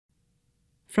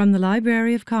From the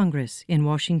Library of Congress in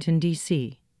Washington,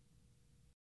 D.C.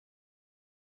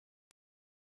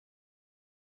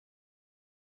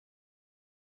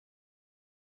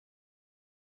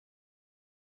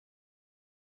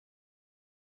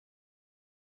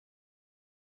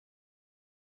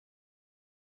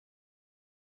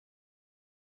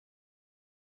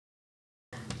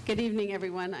 Good evening,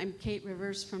 everyone. I'm Kate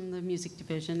Rivers from the Music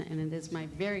Division, and it is my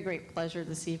very great pleasure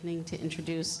this evening to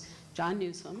introduce Jon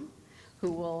Newsom,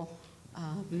 who will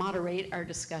moderate our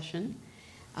discussion.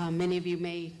 Many of you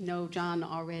may know Jon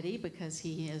already because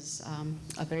he is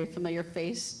a very familiar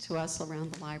face to us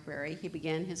around the library. He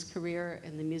began his career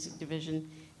in the Music Division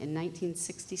in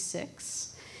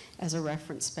 1966 as a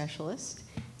reference specialist,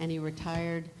 and he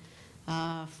retired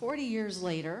 40 years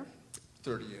later.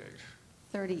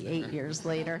 38 years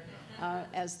later,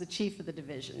 as the chief of the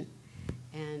division.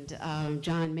 And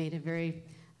Jon made a very,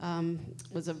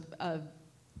 was a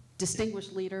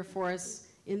distinguished leader for us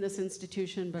in this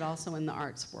institution, but also in the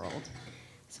arts world.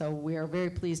 So we are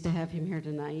very pleased to have him here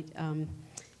tonight.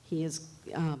 He has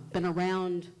been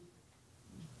around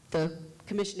the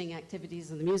commissioning activities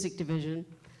of the music division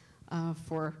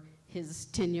for his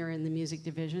tenure in the music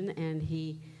division, and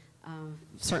he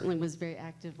certainly was very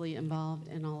actively involved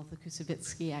in all of the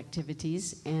Koussevitzky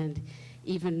activities, and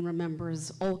even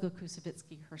remembers Olga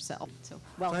Koussevitzky herself. So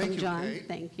welcome, Jon. Kate.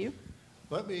 Thank you.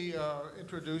 Let me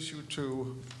introduce you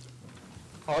to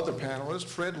other panelist,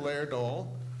 Fred Lerdahl,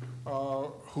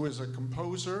 who is a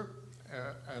composer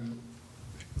and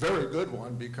very good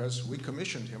one because we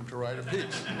commissioned him to write a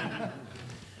piece.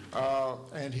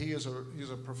 And he's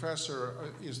a professor,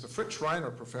 he's the Fritz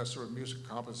Reiner Professor of Music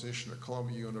Composition at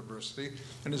Columbia University,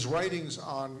 and his writings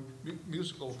on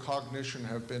musical cognition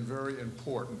have been very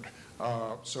important.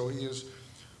 So he is,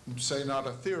 say, not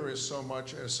a theorist so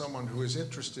much as someone who is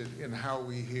interested in how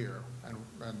we hear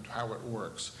and how it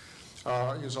works. He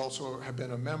has also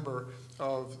been a member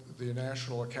of the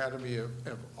National Academy of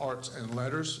Arts and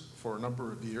Letters for a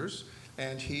number of years.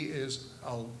 And he is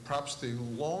perhaps the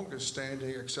longest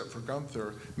standing, except for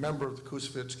Gunther, member of the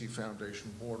Koussevitzky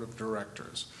Foundation Board of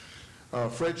Directors.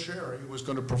 Fred Sherry was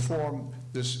going to perform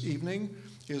this evening,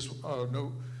 is a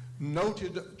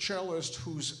noted cellist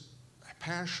whose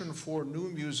passion for new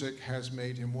music has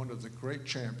made him one of the great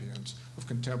champions of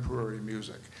contemporary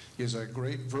music. He is a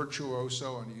great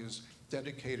virtuoso, and he has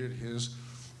dedicated his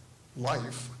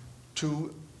life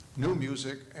to new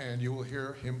music, and you will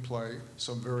hear him play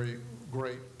some very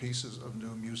great pieces of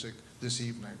new music this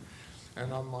evening.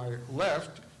 And on my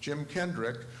left, Jim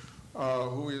Kendrick,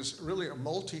 who is really a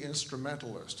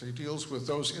multi-instrumentalist. He deals with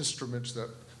those instruments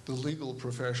that the legal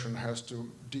profession has to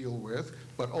deal with,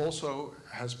 but also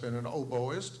has been an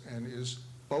oboist and is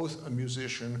both a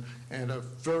musician and a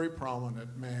very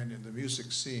prominent man in the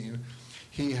music scene.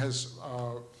 He has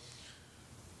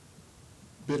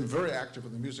been very active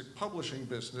in the music publishing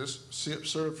business,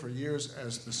 served for years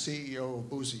as the CEO of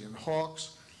Boozy and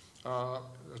Hawkes,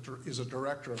 is a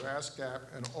director of ASCAP,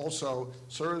 and also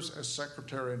serves as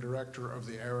secretary and director of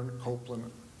the Aaron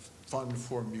Copland Fund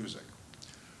for Music.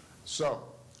 So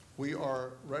we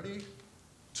are ready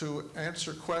to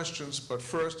answer questions, but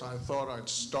first I thought I'd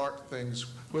start things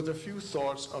with a few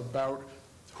thoughts about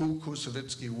who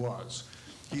Koussevitzky was.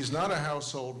 He's not a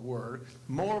household word.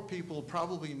 More people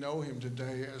probably know him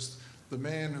today as the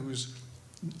man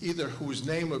whose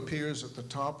name appears at the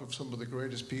top of some of the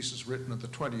greatest pieces written in the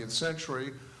 20th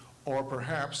century, or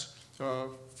perhaps for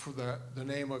the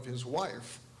name of his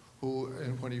wife, who,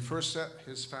 when he first set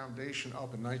his foundation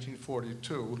up in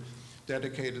 1942,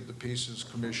 dedicated the pieces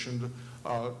commissioned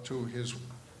to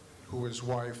his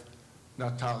wife,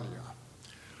 Natalia.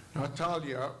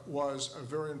 Natalia was a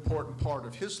very important part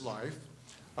of his life.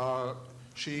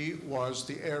 She was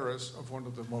the heiress of one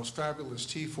of the most fabulous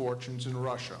tea fortunes in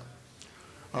Russia.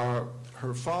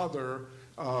 Her father,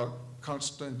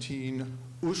 Konstantin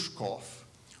Ushkov,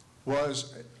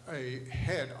 was a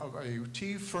head of a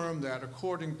tea firm that,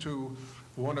 according to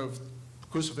one of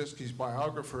Koussevitzky's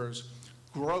biographers,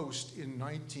 grossed in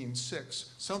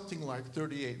 1906 something like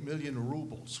 38 million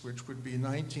rubles, which would be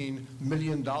 $19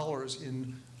 million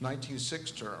in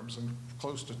 1906 terms and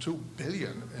close to $2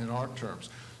 billion in our terms.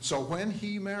 So when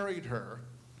he married her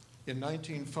in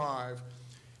 1905,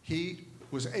 he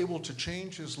was able to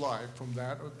change his life from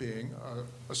that of being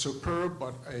a superb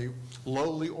but a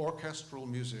lowly orchestral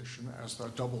musician as a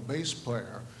double bass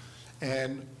player,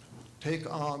 and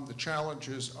take on the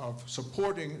challenges of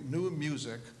supporting new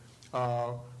music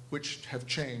which have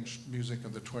changed music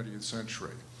in the 20th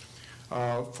century.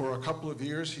 For a couple of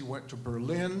years, he went to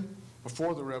Berlin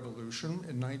before the revolution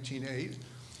in 1908.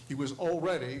 he was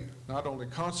already not only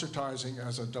concertizing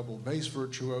as a double bass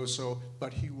virtuoso,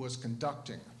 but he was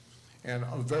conducting. And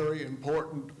a very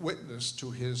important witness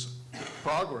to his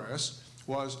progress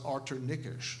was Arthur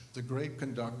Nikisch, the great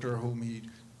conductor whom he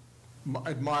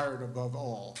admired above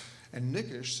all. And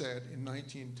Nikisch said in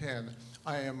 1910,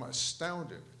 "I am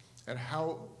astounded at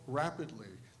how rapidly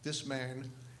this man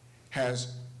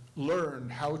has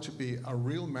learned how to be a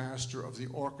real master of the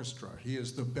orchestra. He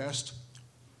is the best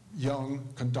young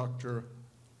conductor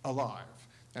alive."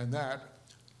 And that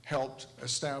helped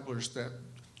establish that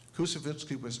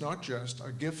Koussevitzky was not just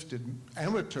a gifted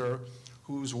amateur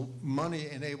whose money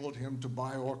enabled him to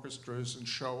buy orchestras and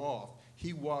show off.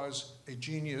 He was a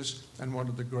genius and one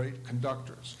of the great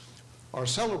conductors. Our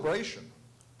celebration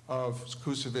of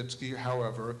Koussevitzky,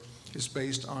 however, is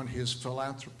based on his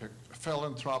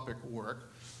philanthropic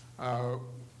work.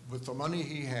 With the money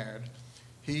he had,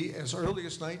 he, as early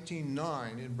as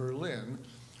 1909 in Berlin,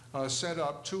 set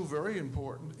up two very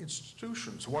important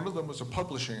institutions. One of them was a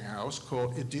publishing house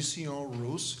called Edition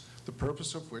Russe, the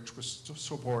purpose of which was to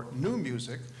support new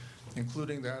music,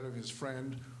 including that of his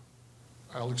friend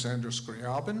Alexander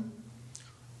Scriabin,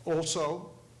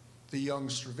 also the young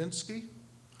Stravinsky.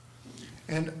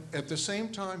 And at the same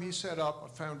time, he set up a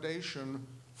foundation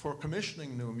for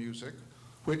commissioning new music,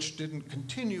 which didn't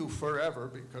continue forever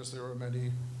because there were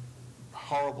many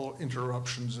horrible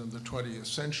interruptions in the 20th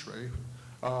century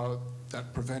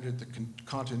that prevented the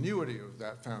continuity of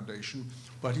that foundation.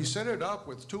 But he set it up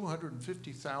with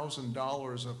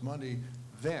 $250,000 of money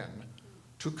then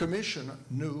to commission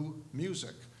new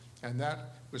music. And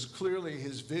that was clearly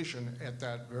his vision at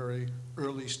that very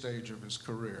early stage of his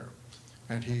career.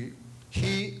 And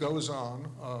he goes on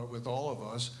with all of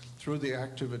us through the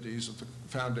activities of the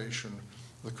foundation,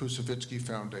 the Koussevitzky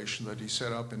Foundation that he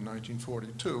set up in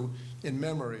 1942 in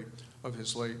memory of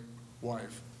his late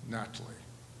wife, Natalie.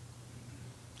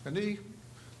 Any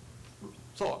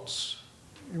thoughts?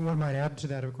 And one might add to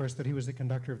that, of course, that he was the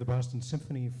conductor of the Boston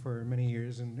Symphony for many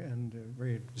years and a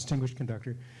very distinguished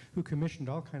conductor who commissioned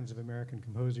all kinds of American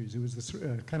composers. It was this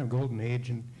kind of golden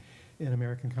age in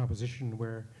American composition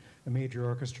where a major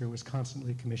orchestra was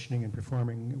constantly commissioning and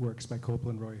performing works by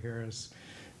Copland, Roy Harris,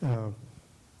 on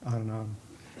and on.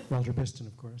 Walter Piston,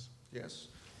 of course. Yes.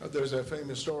 There's a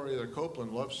famous story that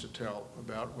Copland loves to tell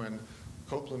about when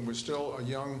Copland was still a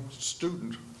young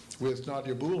student with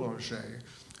Nadia Boulanger.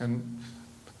 And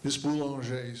Miss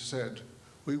Boulanger said,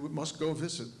 "We must go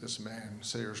visit this man,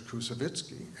 Serge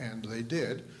Koussevitzky." And they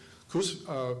did.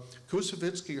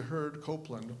 Koussevitzky heard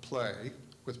Copland play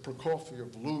with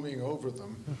Prokofiev looming over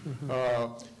them,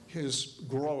 his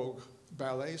Grog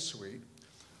ballet suite.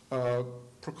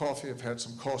 Prokofiev had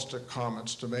some caustic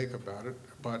comments to make about it,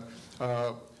 but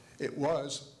it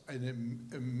was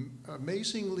an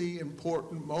amazingly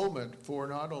important moment for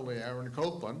not only Aaron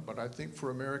Copland, but I think for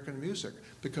American music,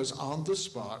 because on the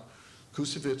spot,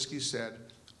 Koussevitzky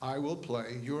said, "I will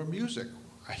play your music."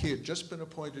 He had just been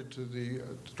appointed to the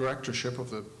directorship of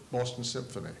the Boston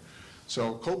Symphony.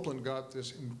 So Copland got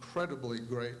this incredibly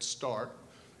great start,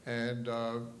 and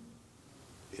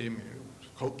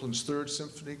Copland's Third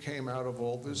Symphony came out of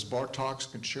all this, Bartók's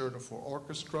Concerto for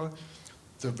Orchestra.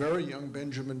 The very young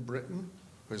Benjamin Britten,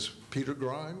 was Peter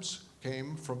Grimes,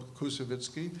 came from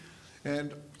Koussevitzky,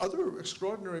 and other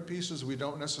extraordinary pieces we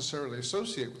don't necessarily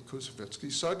associate with Koussevitzky,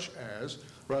 such as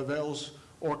Ravel's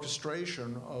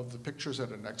orchestration of the pictures at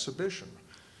an exhibition.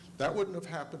 That wouldn't have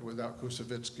happened without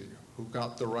Koussevitzky, who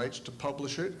got the rights to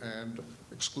publish it and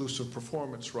exclusive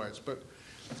performance rights. But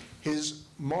his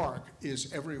mark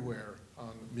is everywhere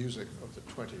on music of the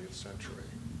 20th century.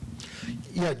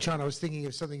 Yeah, John, I was thinking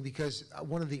of something because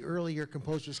one of the earlier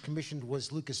composers commissioned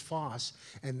was Lucas Foss,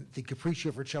 and the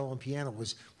Capriccio for cello and piano,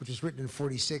 which was written in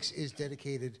 '46, is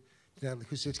dedicated to Natalie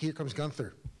Koussevitzky. Here comes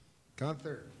Gunther.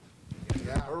 Gunther.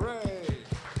 Yeah, hooray!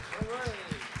 Hooray!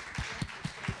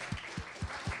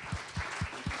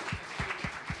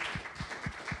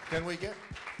 Can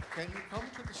you come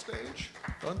to the stage,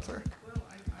 Gunther? Well,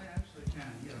 I actually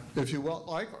can, yeah. If you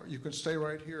like, you can stay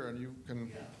right here and you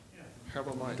can have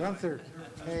a mic. Gunther,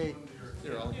 hey.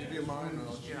 Here, I'll give you mine and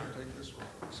I'll take this one.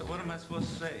 So what am I supposed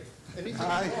to say? Anything.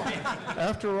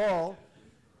 After all.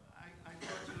 I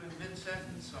thought you in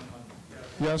mid-sentence someone.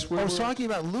 Yes, I was talking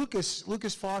about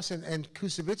Lucas Foss and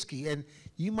Koussevitzky, and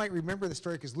you might remember the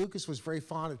story because Lucas was very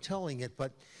fond of telling it,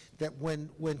 but that when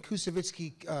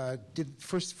Koussevitzky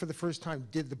for the first time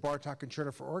did the Bartók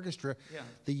Concerto for Orchestra,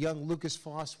 the young Lucas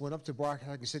Foss went up to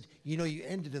Bartók and said, "You know, you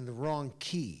ended in the wrong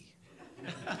key."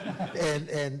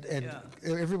 and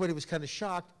everybody was kind of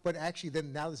shocked, but actually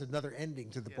then now there's another ending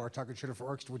to the Bartók Concerto for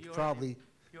Orchestra, which You probably...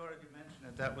 You already mentioned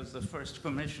it. That was the first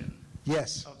commission.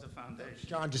 Yes. of the foundation.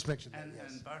 John just mentioned that, And,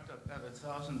 yes. and Bartok got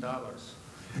 $1,000.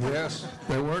 Yes,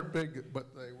 they weren't big,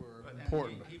 but they were But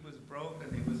important. he was broke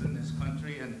and he was in this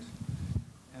country and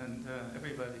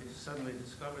everybody suddenly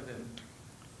discovered him.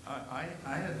 I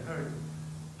had heard,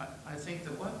 I think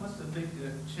that what's the big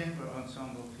chamber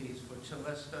ensemble piece for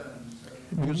celesta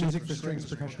and Music for strings,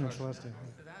 percussion, and celesta.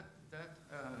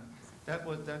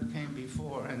 that came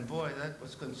before, and boy, that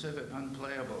was considered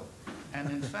unplayable. And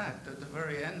in fact, at the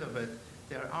very end of it,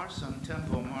 there are some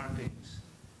tempo markings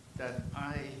that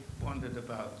I wondered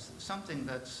about. Something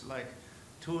that's like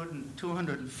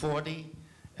 240,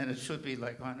 and it should be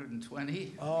like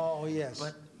 120. Oh, yes.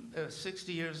 But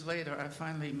 60 years later, I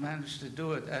finally managed to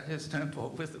do it at his tempo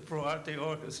with the Pro Arte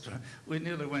Orchestra. We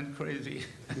nearly went crazy.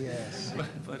 Yes.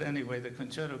 But anyway, the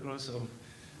Concerto Grosso,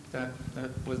 that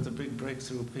was the big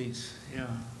breakthrough piece. Yeah,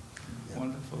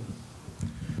 wonderful.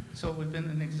 So we've been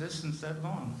in existence that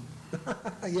long.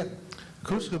 Yeah.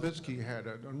 Koussevitzky had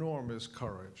an enormous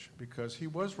courage because he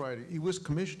was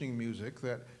commissioning music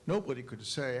that nobody could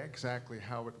say exactly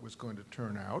how it was going to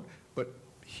turn out, but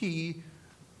he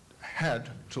had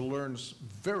to learn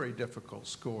very difficult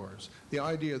scores. The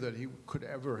idea that he could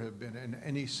ever have been in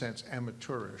any sense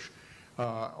amateurish,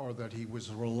 or that he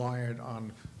was reliant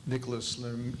on Nicholas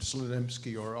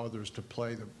Slonimsky or others to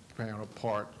play the piano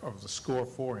part of the score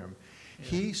for him. Yeah.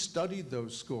 He studied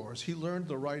those scores. He learned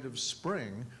the rite of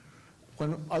spring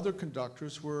when other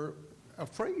conductors were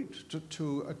afraid to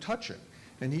touch it.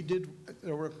 And he did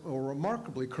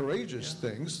remarkably courageous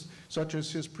things, such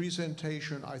as his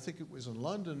presentation, I think it was in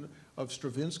London, of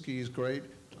Stravinsky's great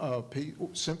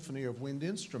Symphony of Wind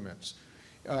Instruments.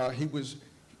 He was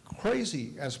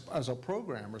crazy as a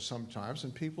programmer sometimes,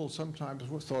 and people sometimes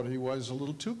thought he was a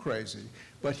little too crazy.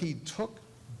 But he took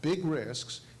big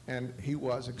risks, and he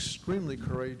was extremely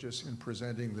courageous in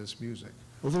presenting this music.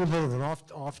 A little bit of an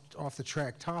off the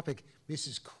track topic.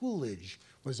 Mrs. Coolidge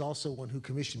was also one who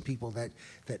commissioned people that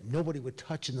nobody would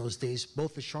touch in those days.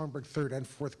 Both the Schoenberg third and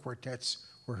fourth quartets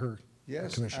were her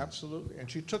commissions. Yes, absolutely.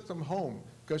 And she took them home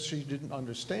because she didn't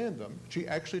understand them. She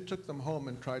actually took them home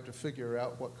and tried to figure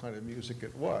out what kind of music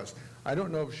it was. I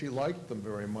don't know if she liked them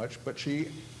very much, but she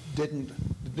did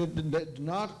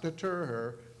not deter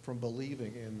her from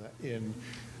believing in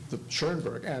the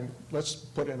Schoenberg. And let's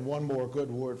put in one more good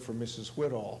word for Mrs.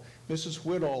 Whitall. Mrs.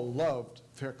 Whitall loved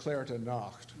Verklärte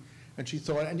Nacht, and she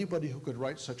thought anybody who could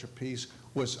write such a piece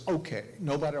was okay.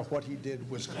 No matter what he did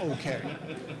was okay.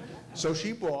 So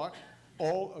she bought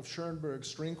all of Schoenberg's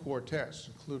string quartets,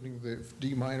 including the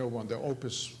D minor one, the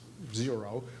Opus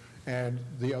 0, and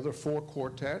the other 4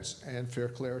 quartets, and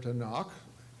Verklärte Nacht,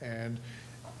 and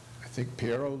I think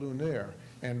Piero Lunaire.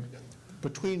 And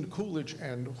between Coolidge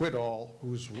and Whitall,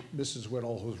 Mrs.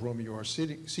 Whitall, whose room you are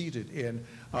seated in,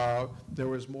 there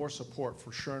was more support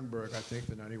for Schoenberg, I think,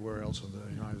 than anywhere else in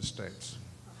the United States.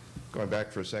 Going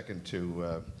back for a second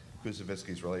to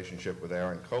Koussevitzky's relationship with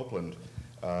Aaron Copland,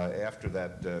 after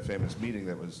that famous meeting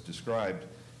that was described,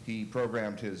 he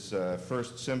programmed his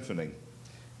first symphony.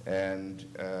 And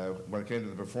when it came to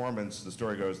the performance, the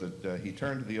story goes that he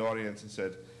turned to the audience and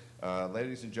said,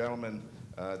 ladies and gentlemen,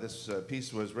 this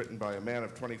piece was written by a man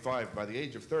of 25. By the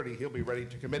age of 30, he'll be ready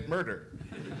to commit murder.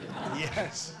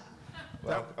 Yes.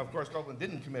 Well, of course, Copland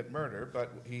didn't commit murder,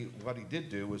 but what he did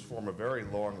do was form a very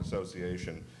long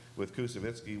association with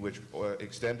Koussevitzky, which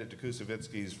extended to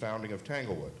Koussevitzky's founding of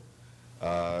Tanglewood.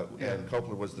 And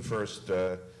Copland was the first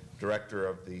director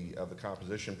of the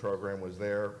composition program, was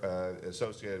there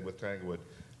associated with Tanglewood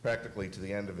practically to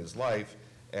the end of his life.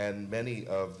 And many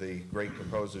of the great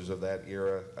composers of that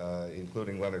era,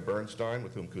 including Leonard Bernstein,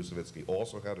 with whom Koussevitzky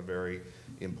also had a very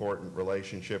important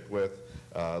relationship with,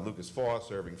 Lucas Foss,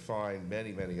 Irving Fine,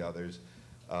 many, many others,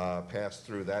 passed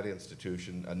through that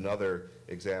institution, another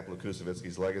example of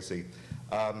Koussevitzky's legacy.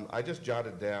 I just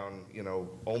jotted down,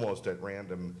 almost at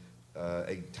random,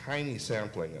 a tiny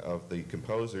sampling of the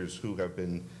composers who have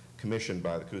been commissioned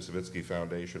by the Koussevitzky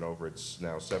Foundation over its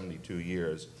now 72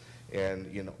 years.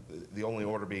 And the only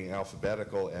order being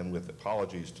alphabetical, and with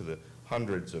apologies to the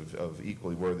hundreds of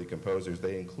equally worthy composers,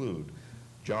 they include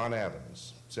John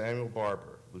Adams, Samuel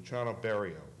Barber, Luciano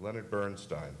Berio, Leonard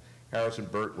Bernstein, Harrison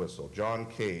Birtwistle, John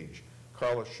Cage,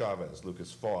 Carlos Chavez,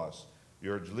 Lucas Foss,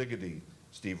 George Ligeti,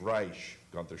 Steve Reich,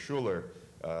 Gunther Schuller,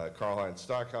 Karl-Heinz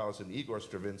Stockhausen, Igor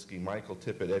Stravinsky, Michael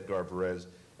Tippett, Edgar Varese,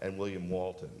 and William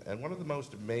Walton. And one of the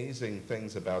most amazing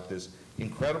things about this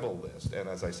incredible list, and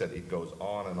as I said, it goes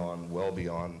on and on well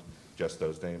beyond just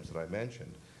those names that I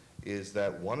mentioned, is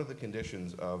that one of the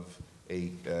conditions of a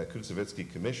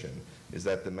Koussevitzky commission is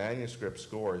that the manuscript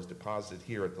score is deposited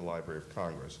here at the Library of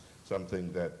Congress,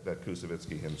 something that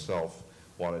Koussevitzky himself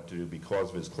wanted to do because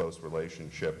of his close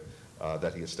relationship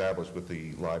that he established with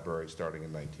the library starting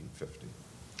in 1950.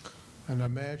 And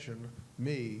imagine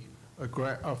me,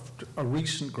 a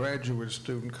recent graduate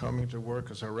student coming to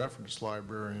work as a reference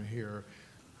librarian here,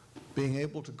 being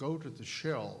able to go to the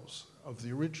shelves of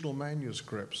the original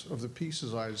manuscripts of the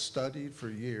pieces I had studied for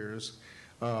years,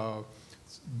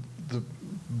 the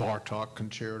Bartók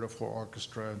Concerto for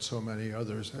Orchestra and so many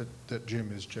others that Jim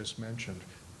has just mentioned.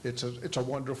 It's a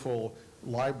wonderful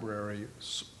library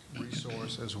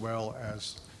resource as well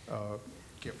as a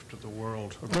gift to the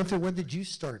world. Gunther, when did you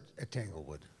start at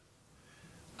Tanglewood?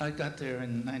 I got there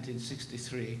in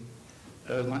 1963.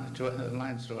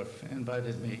 Leinsdorf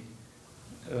invited me,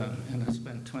 and I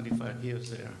spent 25 years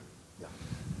there. Yeah.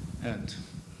 And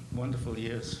wonderful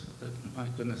years. My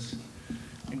goodness,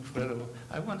 incredible.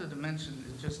 I wanted to mention,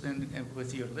 just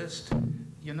with your list,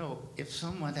 you know, if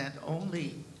someone had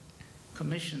only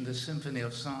commissioned the Symphony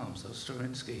of Psalms of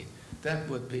Stravinsky, that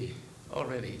would be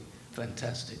already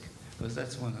fantastic, because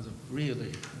that's one of the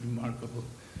really remarkable,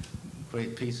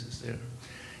 great pieces there.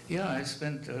 Yeah, I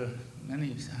spent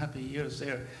many happy years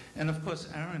there. And of course,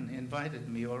 Aaron invited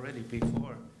me already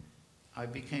before I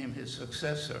became his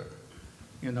successor,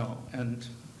 you know, and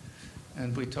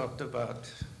we talked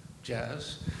about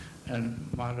jazz and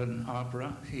modern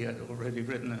opera. He had already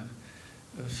written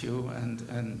a few,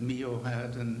 and Mio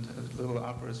had, and little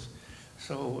operas.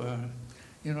 So,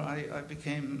 you know, I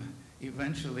became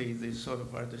eventually the sort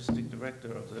of artistic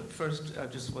director of the first. I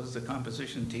just was the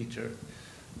composition teacher,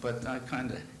 but I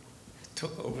kind of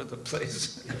took over the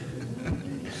place.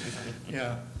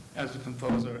 Yeah, as a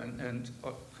composer and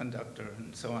conductor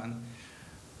and so on.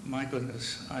 My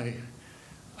goodness, I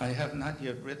have not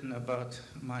yet written about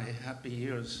my happy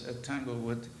years at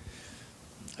Tanglewood.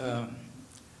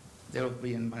 They'll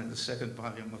be in the second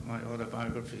volume of my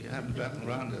autobiography. I haven't gotten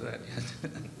around to that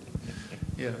yet.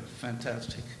 Yeah,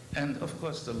 fantastic. And of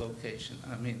course the location.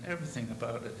 I mean, everything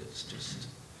about it is just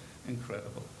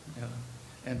incredible. Yeah.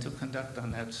 And to conduct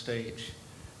on that stage,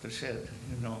 the shed,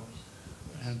 you know,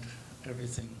 and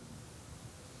everything,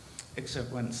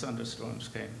 except when thunderstorms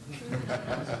came.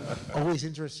 Always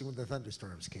interesting when the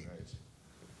thunderstorms came.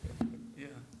 Yeah.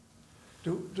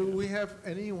 Do we have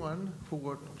anyone who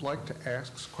would like to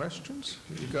ask questions?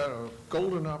 You've got a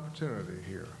golden opportunity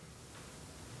here.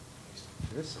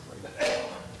 This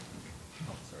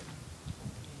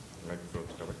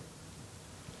Microphone's coming.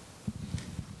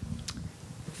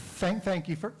 Thank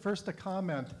you. First, a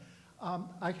comment.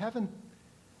 I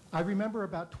remember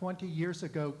about 20 years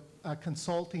ago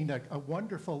consulting a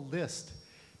wonderful list,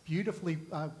 beautifully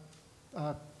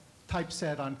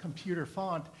typeset on computer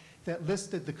font, that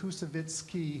listed the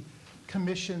Koussevitzky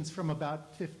commissions from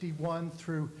about 51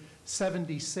 through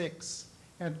 76.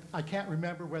 And I can't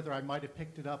remember whether I might have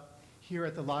picked it up here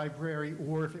at the library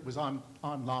or if it was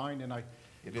online, and I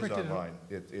It is printed online.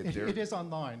 It is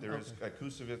online. There is a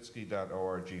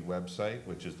Koussevitzky.org website,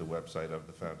 which is the website of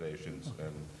the foundations,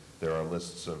 and there are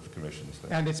lists of commissions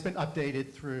there. And it's been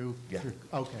updated through? Yeah.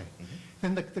 Okay.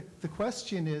 Mm-hmm. Then the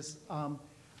question is,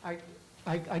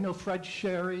 I know Fred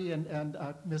Sherry and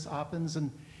Ms. Oppens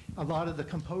and a lot of the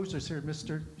composers here,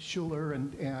 Mr. Schuller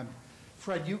and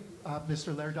Fred, you,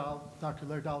 Mr. Lerdahl, Dr.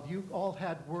 Lerdahl, you all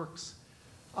had works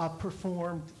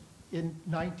performed in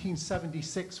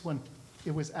 1976 when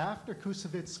it was after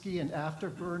Koussevitzky and after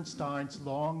Bernstein's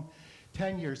long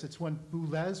tenures. It's when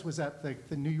Boulez was at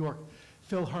the New York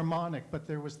Philharmonic, but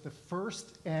there was the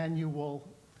first annual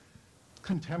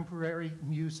contemporary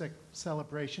music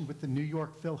celebration with the New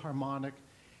York Philharmonic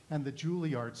and the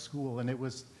Juilliard School, and it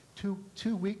was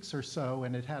two weeks or so,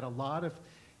 and it had a lot of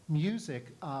music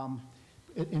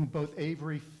in both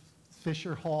Avery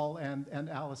Fisher Hall and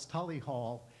Alice Tully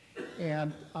Hall,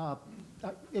 and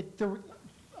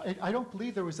I don't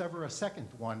believe there was ever a second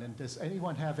one. And does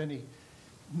anyone have any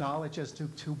knowledge as to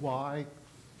why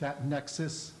that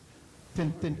nexus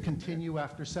didn't continue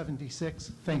after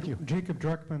 76? Thank you. Jacob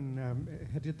Druckmann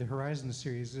did the Horizon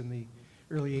series in the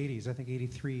early 80s, I think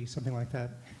 83, something like that.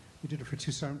 He did it for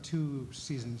two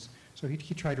seasons. So he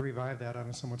tried to revive that on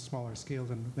a somewhat smaller scale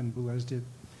than Boulez did.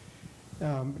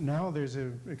 Now there's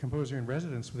a composer in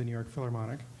residence with the New York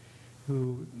Philharmonic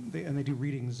they do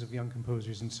readings of young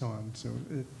composers and so on. So,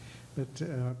 but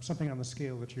something on the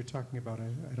scale that you're talking about,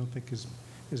 I don't think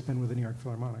has been with the New York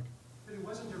Philharmonic. But it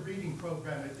wasn't a reading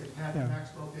program. It had Yeah.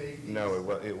 Maxwell Davies.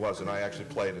 No, it wasn't. I actually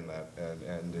played in that,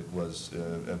 and it was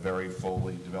a very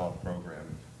fully developed program.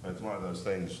 But it's one of those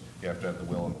things, you have to have the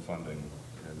will and the funding.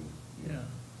 And Yeah.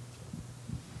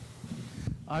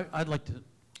 I'd like to.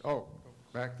 Oh,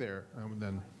 back there, and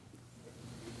then.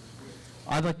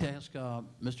 I'd like to ask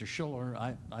Mr. Schuller,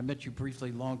 I met you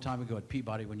briefly a long time ago at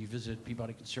Peabody when you visited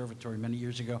Peabody Conservatory many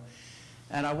years ago,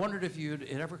 and I wondered if you had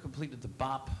ever completed the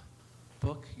Bop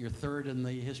book, your third in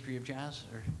the history of jazz?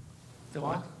 Or The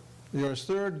what? Your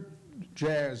third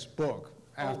jazz book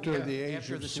after yeah, the age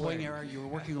after of the swing era, you were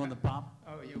working on the Bop?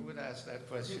 Oh, you would ask that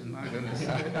question, my goodness.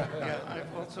 Yeah,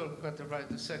 I've also got to write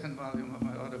the second volume of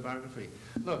my autobiography.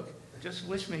 Look, just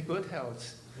wish me good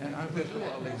health, and I will do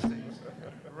all these things.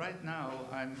 Right now,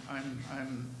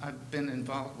 I've been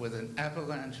involved with an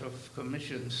avalanche of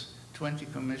commissions, 20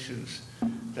 commissions,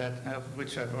 of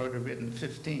which I've already written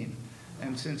 15.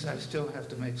 And since I still have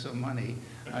to make some money,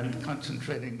 I'm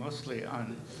concentrating mostly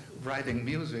on writing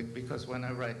music, because when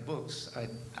I write books,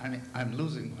 I'm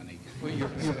losing money. Well, your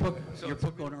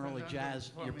book on early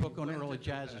jazz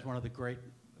is one of the great,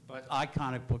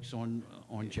 iconic books on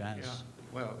jazz. Yeah,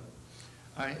 well,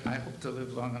 I hope to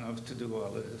live long enough to do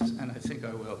all of this, and I think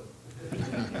I will.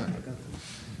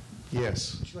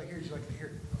 Yes. Would you like to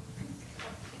hear?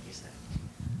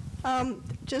 I'm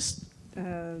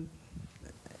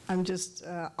just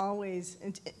always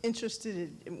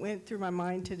interested. It went through my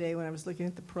mind today when I was looking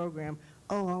at the program.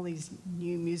 Oh, all these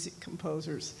new music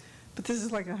composers, but this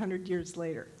is like 100 years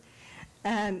later,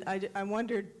 and I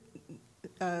wondered,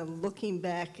 looking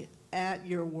back at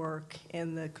your work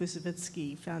and the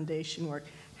Koussevitzky Foundation work,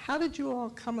 how did you all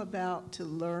come about to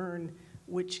learn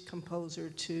which composer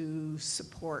to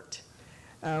support?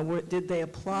 Did they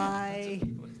apply?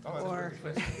 Or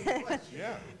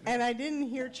Yeah. And I didn't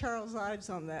hear Charles Ives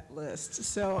on that list.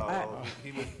 So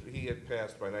He had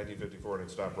passed by 1954 and had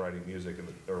stopped writing music in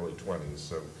the early 20s,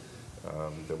 so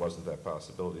there wasn't that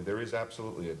possibility. There is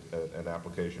absolutely an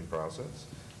application process,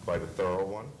 quite a thorough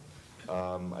one.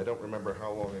 I don't remember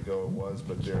how long ago it was,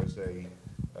 but there's a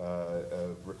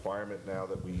requirement now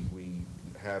that we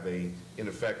have in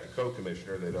effect, a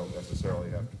co-commissioner. They don't necessarily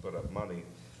have to put up money,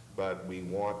 but we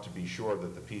want to be sure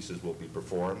that the pieces will be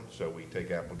performed. So we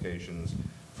take applications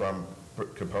from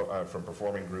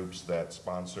performing groups that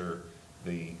sponsor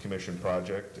the commission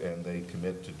project, and they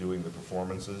commit to doing the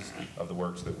performances of the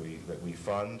works that we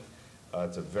fund.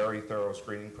 It's a very thorough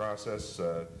screening process.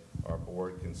 Our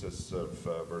board consists of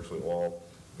virtually all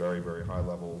very, very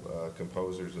high-level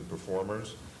composers and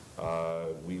performers.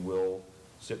 We will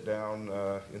sit down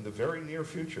in the very near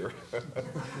future,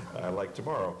 like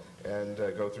tomorrow, and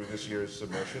go through this year's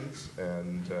submissions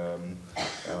and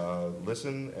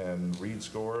listen and read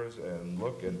scores and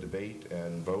look and debate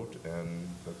and vote, and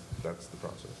that's the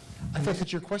process. I thought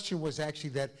that your question was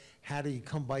actually that how do you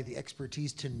come by the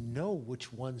expertise to know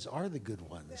which ones are the good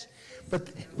ones? But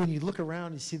when you look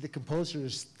around and see the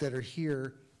composers that are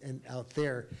here and out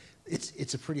there,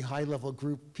 it's a pretty high-level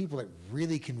group, people that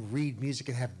really can read music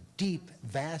and have deep,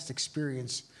 vast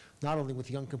experience, not only with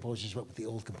young composers, but with the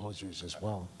old composers as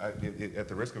well. At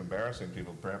the risk of embarrassing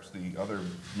people, perhaps the other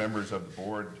members of the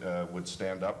board would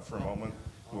stand up for a moment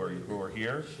who are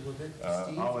here.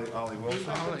 Ollie Wilson.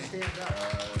 Stand up.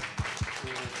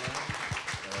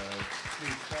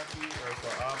 Steve Stuckey,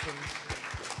 Ursula Oppens,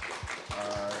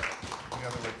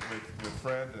 together with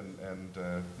Fred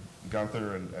and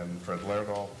Gunther and Fred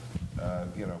Lerdahl.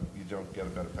 You don't get a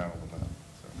better panel than that.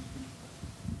 So.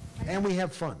 And we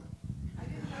have fun. I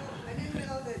didn't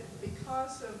know that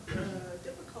because of the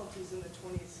difficulties in the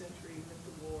 20th century with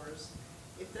the wars,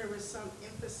 if there was some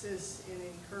emphasis in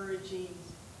encouraging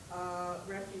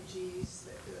refugees,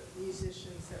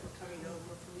 musicians that were coming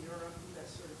over from Europe and that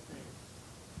sort of thing.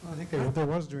 Well, I think there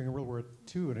was during World War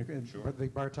II, and Sure. the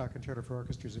Bartok Concerto for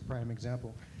Orchestra is a prime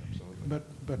example. Absolutely.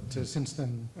 But since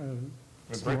then, And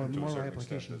it's Britain, to a more certain extent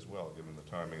application. as well, given the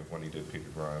timing of when he did Peter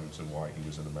Grimes and why he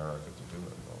was in America to do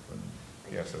it. But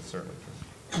yes, that's certainly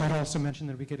true. I might also mention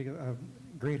that we get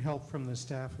great help from the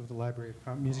staff of the Library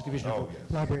of Music Division of the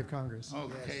yes. Library of Congress.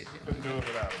 Okay. Couldn't do it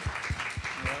without him.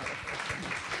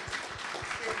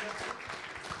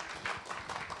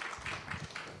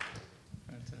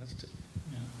 Fantastic.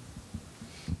 Yeah.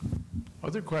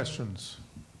 Other questions?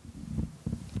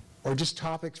 Or just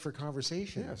topics for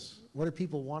conversation. Yes. What do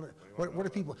people want?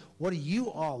 What are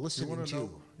you all listening wanna to know?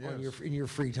 Yes. in your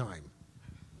free time?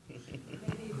 Maybe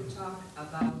you could talk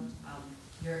about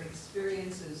your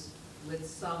experiences with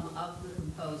some of the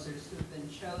composers who've been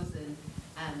chosen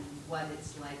and what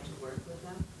it's like to work with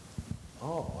them.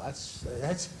 Oh, that's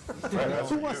Right,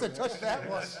 who wants to touch that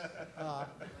one?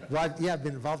 Well, I've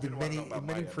been involved in Didn't wanna know about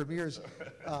many my end. premieres.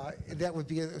 That would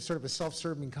be a sort of a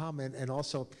self-serving comment, and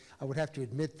also I would have to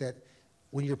admit that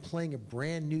when you're playing a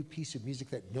brand new piece of music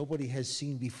that nobody has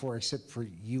seen before except for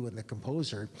you and the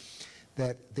composer,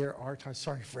 that there are times.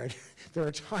 Sorry, Fred. There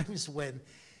are times when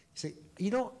say,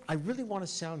 you know, I really want to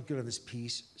sound good on this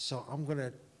piece, so I'm going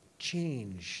to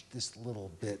change this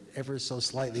little bit ever so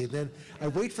slightly. And then I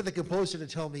wait for the composer to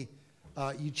tell me,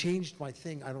 you changed my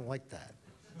thing, I don't like that.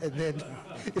 And then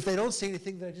if they don't say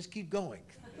anything, then I just keep going.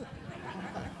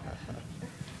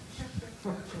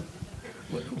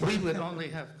 We would only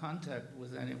have contact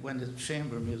with any, when it's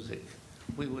chamber music.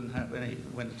 We wouldn't have any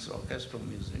when it's orchestral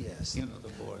music. Yes. You know, the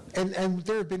board. And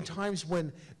there have been times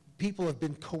when people have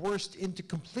been coerced into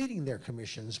completing their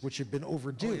commissions, which have been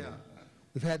overdue. Oh, yeah.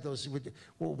 We've had those.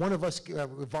 Well, one of us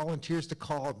volunteers to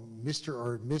call Mr.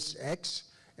 or Miss X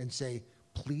and say,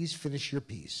 please finish your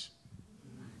piece.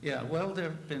 Yeah, well, there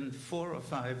have been 4 or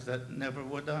 5 that never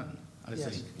were done, I Yes.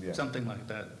 think. Yeah. Something like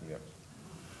that. Yeah.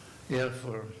 Yeah,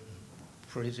 for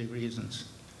crazy reasons.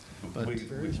 But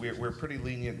We're pretty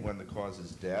lenient when the cause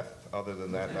is death. Other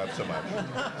than that, not so much.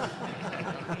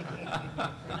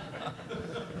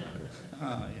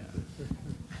 yeah.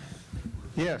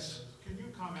 Yes. Can you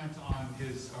comment on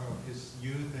his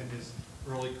youth and his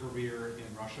early career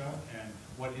in Russia and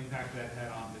what impact that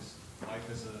had on his life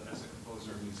as a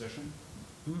composer and musician?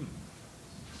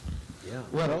 Yeah.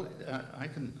 Well,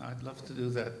 I'd love to do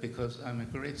that because I'm a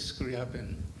great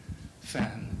Scriabin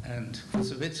fan, and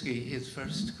Koussevitzky, his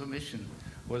first commission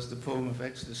was the poem of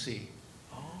Ecstasy.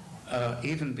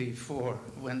 Even before,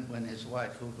 when his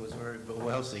wife, who was very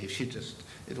wealthy,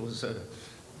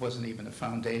 wasn't even a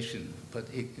foundation, but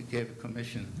he gave a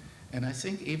commission. And I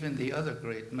think even the other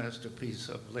great masterpiece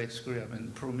of late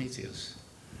Scriabin, Prometheus,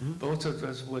 both of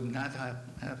those would not have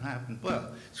happened.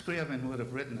 Well, Scriabin would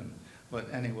have written them,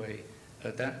 but anyway,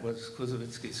 that was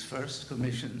Koussevitzky's first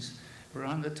commissions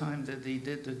around the time that he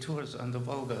did the tours on the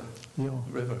Volga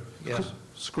River. Yeah.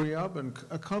 Scriabin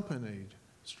accompanied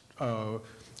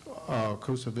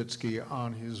Koussevitzky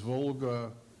on his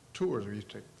Volga tours. He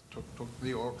took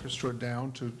the orchestra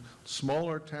down to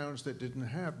smaller towns that didn't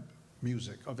have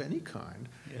music of any kind,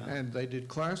 and they did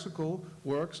classical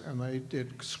works and they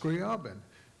did Scriabin.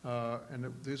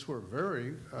 And these were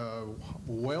very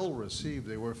well received.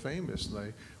 They were famous.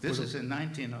 This is in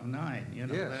 1909, you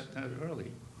know, Yes. that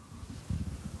early.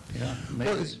 Yeah,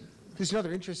 Well, amazing. there's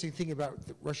another interesting thing about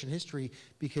the Russian history,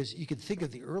 because you could think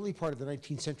of the early part of the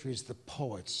 19th century as the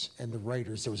poets and the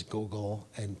writers. There was Gogol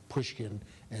and Pushkin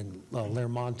and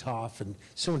Lermontov and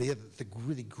so many other the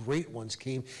really great ones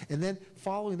came. And then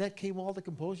following that came all the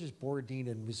composers, Borodin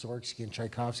and Mussorgsky and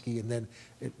Tchaikovsky, and then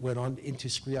it went on into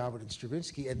Scriabin and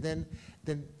Stravinsky. And then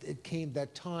it came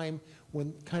that time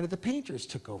when kind of the painters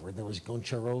took over. There was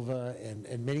Goncharova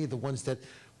and many of the ones that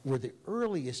were the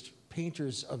earliest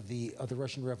painters of the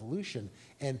Russian Revolution.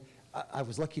 And I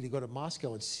was lucky to go to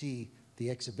Moscow and see the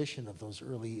exhibition of those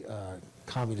early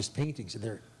communist paintings, and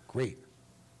they're great,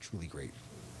 truly great.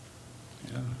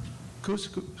 Yeah.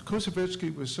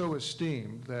 Koussevitzky was so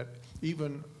esteemed that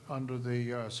even under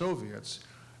the Soviets,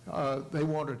 they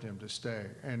wanted him to stay,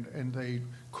 and they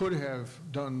could have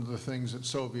done the things that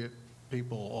Soviet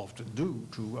people often do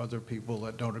to other people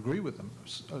that don't agree with them.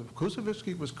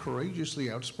 Koussevitzky was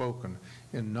courageously outspoken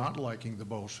in not liking the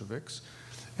Bolsheviks,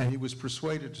 and he was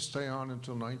persuaded to stay on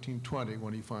until 1920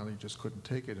 when he finally just couldn't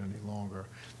take it any longer.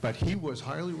 But he was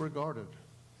highly regarded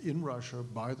in Russia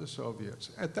by the Soviets.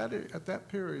 At that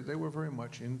period, they were very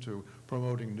much into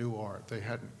promoting new art. They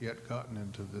hadn't yet gotten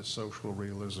into this social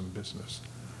realism business.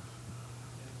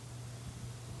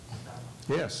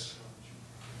 Yes.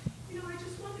 You know, I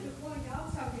just wanted to point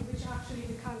out something which actually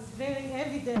becomes very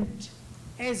evident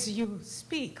as you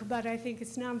speak, but I think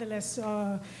it's nonetheless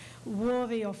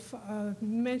worthy of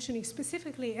mentioning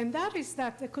specifically, and that is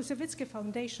that the Koussevitzky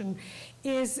Foundation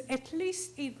is, at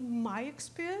least in my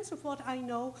experience of what I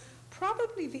know,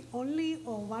 probably the only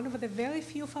or one of the very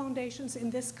few foundations in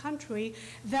this country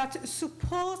that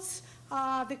supports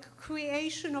the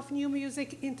creation of new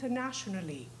music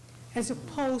internationally, as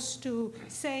opposed to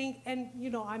saying, and you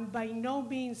know, I'm by no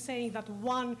means saying that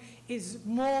one is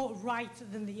more right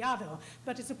than the other,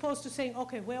 but as opposed to saying,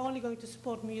 okay, we're only going to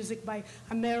support music by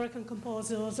American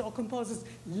composers or composers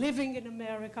living in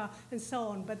America and so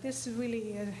on. But this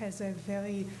really has a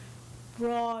very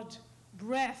broad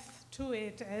breadth to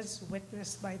it, as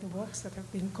witnessed by the works that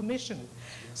have been commissioned.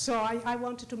 So I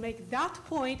wanted to make that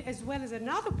point as well as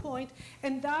another point,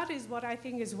 and that is what I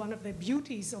think is one of the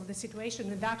beauties of the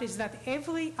situation, and that is that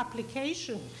every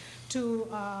application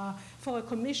for a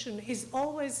commission is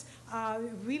always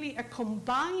really a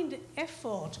combined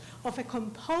effort of a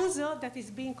composer that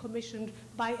is being commissioned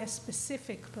by a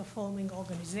specific performing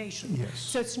organization. Yes.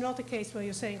 So it's not a case where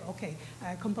you're saying, okay,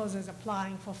 a composer is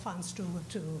applying for funds to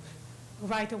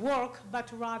write a work, but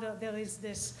rather there is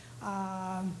this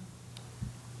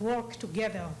work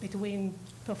together between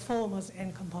performers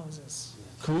and composers.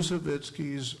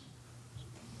 Koussevitzky's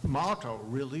motto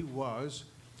really was,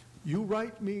 you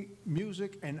write me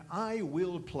music and I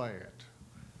will play it.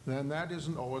 Then that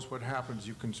isn't always what happens.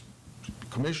 You can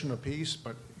commission a piece,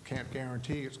 but you can't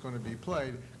guarantee it's going to be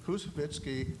played.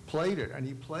 Koussevitzky played it, and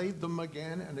he played them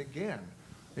again and again.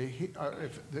 If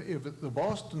the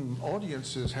Boston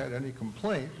audiences had any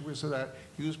complaint, it was that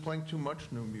he was playing too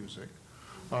much new music.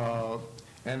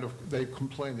 And they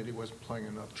complained that he wasn't playing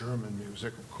enough German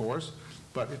music, of course.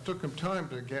 But it took him time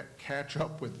to catch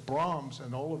up with Brahms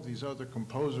and all of these other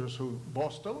composers who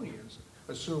Bostonians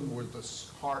assumed were the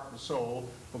heart and soul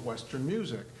of Western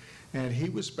music. And he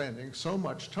was spending so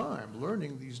much time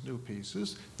learning these new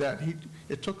pieces that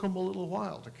it took him a little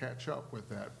while to catch up with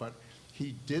that. But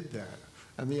he did that.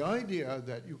 And the idea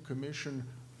that you commission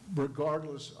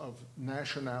regardless of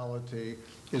nationality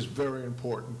is very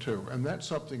important too. And that's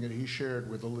something that he shared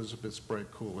with Elizabeth Sprague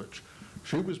Coolidge.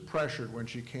 She was pressured when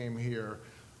she came here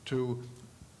to,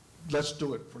 let's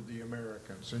do it for the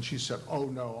Americans. And she said, oh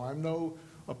no,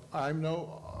 I'm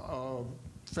no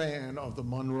fan of the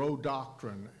Monroe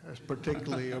Doctrine,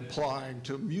 particularly applying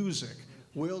to music.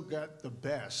 We'll get the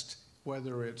best,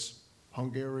 whether it's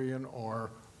Hungarian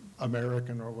or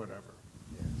American or whatever.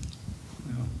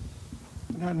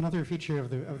 Another feature of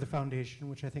the foundation,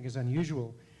 which I think is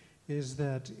unusual, is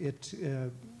that it's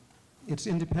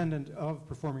independent of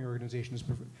performing organizations.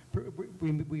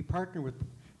 We partner with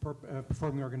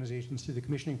performing organizations through the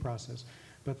commissioning process,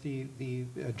 but the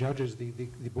judges, the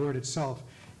board itself,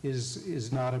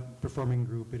 is not a performing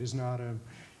group. It is not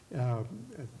a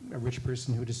rich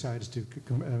person who decides to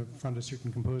fund a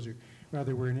certain composer.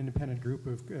 Rather, we're an independent group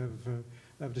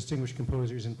of distinguished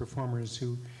composers and performers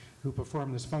who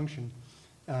perform this function.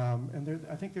 And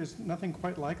I think there's nothing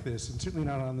quite like this, and certainly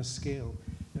not on this scale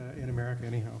in America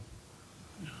anyhow.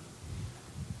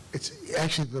 It's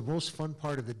actually the most fun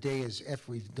part of the day is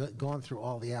after we've gone through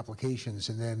all the applications,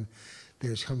 and then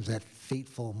there comes that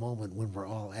fateful moment when we're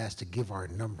all asked to give our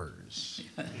numbers.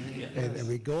 Yes. And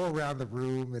we go around the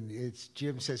room, and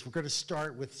Jim says, we're going to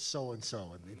start with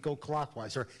so-and-so, and go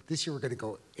clockwise. Or this year we're going to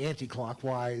go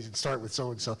anti-clockwise and start with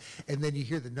so-and-so. And then you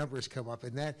hear the numbers come up,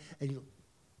 and you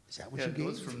is that what you gave? It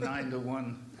goes from 9 to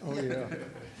 1. Oh, yeah.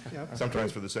 Yep.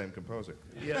 Sometimes for the same composer.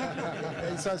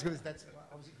 Yeah. So I was trying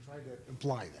to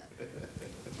imply that.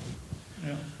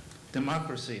 Yeah.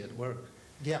 Democracy at work.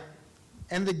 Yeah.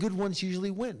 And the good ones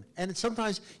usually win. And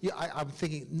sometimes, I'm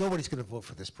thinking, nobody's going to vote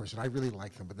for this person. I really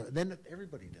like them. But then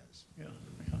everybody does. Yeah.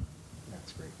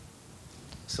 That's great.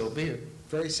 So be it.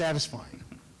 Very satisfying.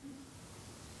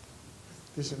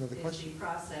 There's another Is question. the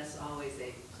process always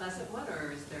a pleasant one,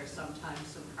 or is there sometimes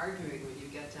some arguing when you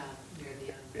get down near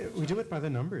the end? We do it by the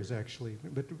numbers, actually.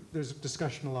 But there's a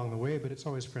discussion along the way, but it's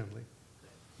always friendly.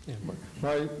 Yeah.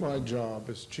 My job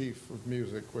as chief of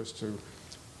music was to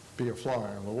be a fly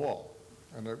on the wall.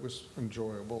 And it was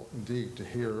enjoyable indeed to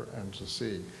hear and to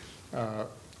see.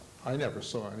 I never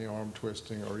saw any arm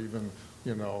twisting or even,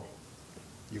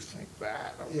 you think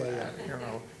that or that,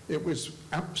 It was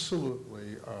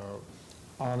absolutely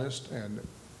honest, and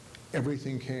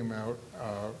everything came out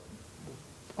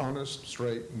honest,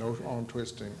 straight, no arm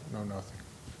twisting, no nothing.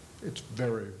 It's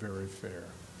very, very fair.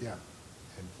 Yeah,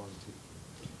 and fun too.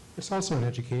 It's also an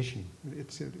education.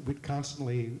 It's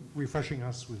constantly refreshing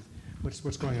us with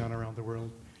what's going on around the world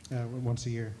once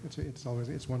a year. It's a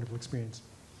wonderful experience.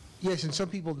 Yes, and some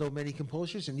people know many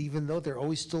composers, and even though there are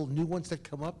always still new ones that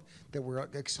come up that we're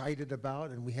excited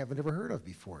about and we haven't ever heard of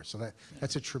before. So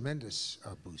that's a tremendous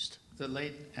boost. The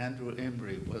late Andrew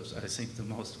Embry was, I think, the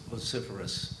most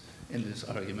vociferous in his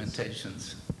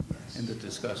argumentations, in the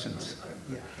discussions.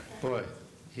 Yeah. Boy.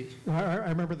 I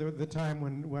remember the time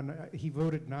when he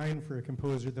voted 9 for a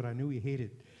composer that I knew he hated.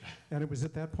 And it was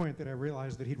at that point that I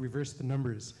realized that he'd reversed the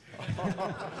numbers.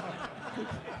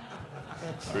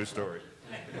 True story.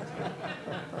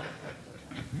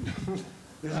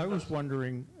 I was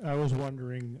wondering,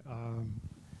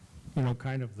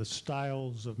 kind of the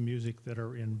styles of music that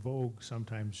are in vogue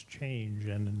sometimes change.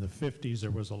 And in the 50s,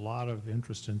 there was a lot of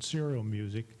interest in serial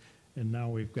music, and now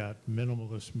we've got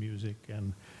minimalist music.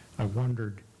 And I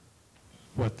wondered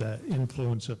what the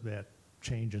influence of that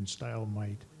change in style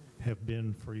might have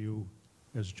been for you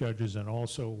as judges. And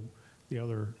also, the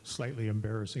other slightly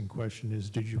embarrassing question is,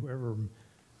 did you ever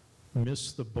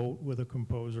miss the boat with a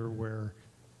composer where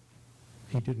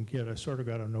he sort of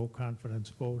got a no confidence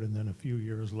vote, and then a few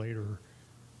years later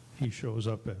he shows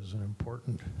up as an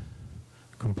important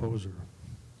composer?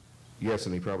 Yes,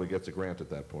 and he probably gets a grant at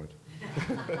that point.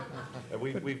 And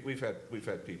we've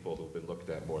had people who've been looked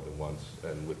at more than once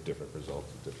and with different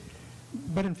results at different times.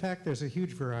 But in fact, there's a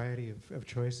huge variety of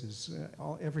choices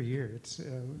every year.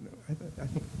 I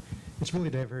think it's really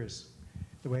diverse,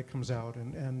 the way it comes out.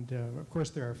 And of course,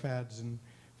 there are fads and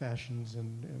fashions,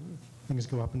 and things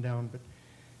go up and down. But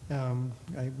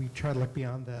we try to look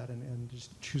beyond that and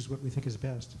just choose what we think is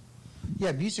best.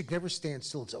 Yeah, music never stands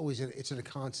still. It's always it's in a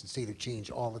constant state of change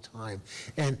all the time.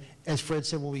 And as Fred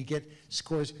said, when we get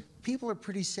scores, people are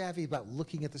pretty savvy about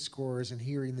looking at the scores and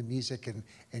hearing the music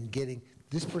and getting,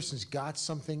 this person's got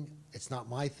something, it's not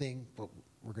my thing, but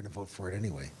we're going to vote for it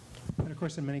anyway. And of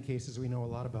course, in many cases, we know a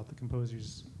lot about the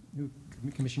composers who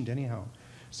commissioned anyhow.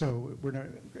 So we're not,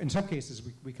 in some cases,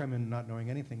 we come in not knowing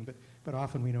anything, but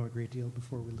often we know a great deal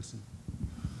before we listen.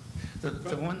 The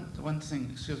one thing,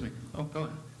 excuse me, oh, go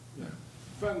ahead. Yeah.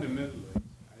 Fundamentally,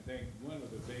 I think one of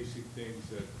the basic things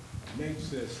that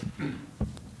makes us,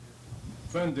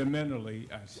 fundamentally,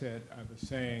 I was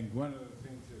saying, one of the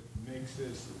things that makes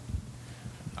this,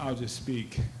 I'll just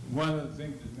speak, one of the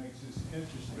things that makes this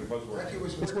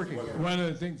interesting. It's working. One of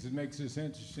the things that makes this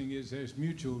interesting is there's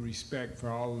mutual respect for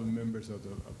all the members of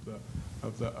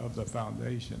the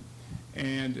foundation.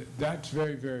 And that's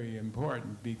very, very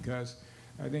important, because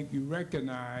I think you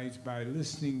recognize by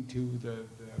listening to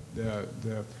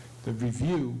the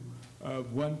review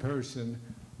of one person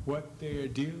what they're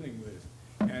dealing with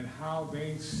and how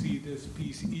they see this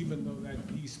piece, even though that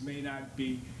piece may not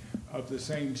be of the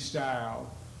same style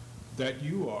that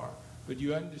you are, but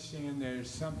you understand there's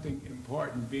something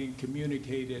important being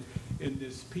communicated in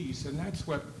this piece, and that's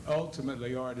what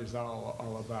ultimately art is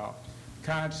all about,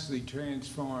 constantly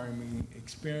transforming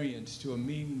experience to a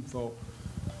meaningful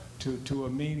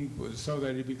so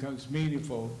that it becomes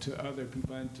meaningful to other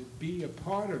people. And to be a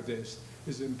part of this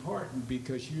is important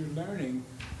because you're learning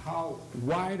how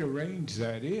wide a range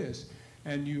that is,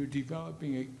 and you're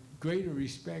developing a greater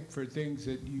respect for things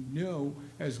that you know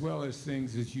as well as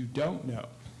things that you don't know.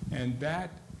 And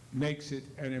that makes it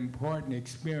an important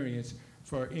experience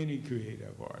for any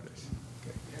creative artist.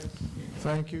 Okay.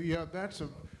 Thank you. Yeah, that's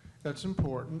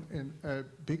important, and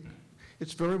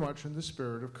it's very much in the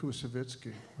spirit of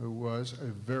Koussevitzky, who was a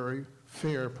very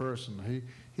fair person.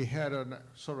 He had a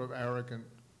sort of arrogant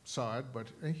side, but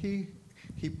he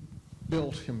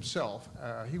built himself.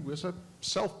 He was a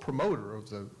self-promoter of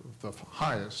the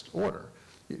highest order.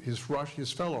 His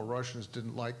fellow Russians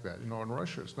didn't like that. You know, in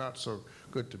Russia, it's not so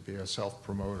good to be a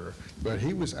self-promoter. But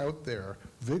he was out there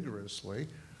vigorously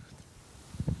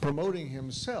promoting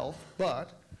himself,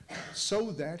 but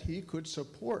so that he could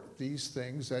support these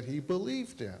things that he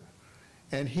believed in.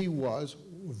 And he was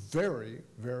very,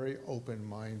 very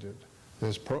open-minded.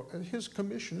 His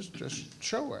commissions just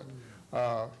show it.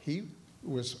 He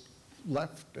was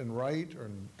left and right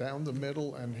and down the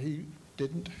middle, and he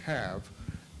didn't have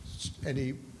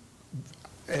any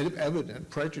evident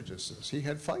prejudices. He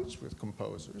had fights with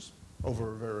composers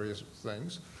over various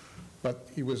things, but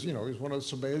he was one of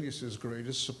Sibelius's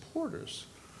greatest supporters.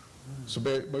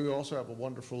 But we also have a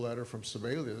wonderful letter from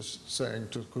Sibelius saying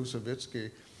to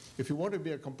Koussevitzky, if you want to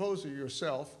be a composer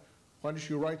yourself, why don't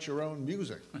you write your own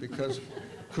music? Because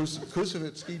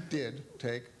Koussevitzky did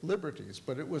take liberties,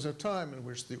 but it was a time in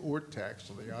which the urtext,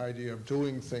 the idea of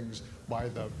doing things by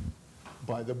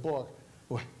the book,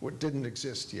 didn't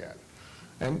exist yet.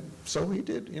 And so he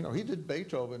did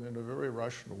Beethoven in a very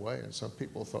Russian way, and some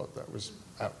people thought that was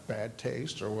bad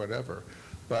taste or whatever,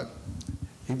 but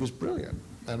he was brilliant.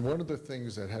 And one of the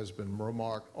things that has been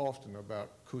remarked often about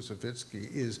Koussevitzky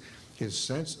is his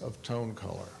sense of tone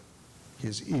color,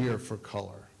 his ear for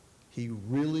color. He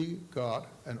really got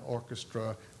an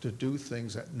orchestra to do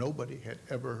things that nobody had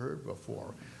ever heard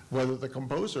before. Whether the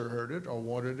composer heard it or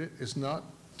wanted it is not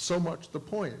so much the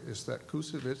point, is that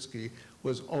Koussevitzky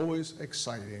was always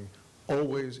exciting,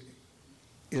 always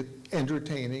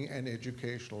entertaining and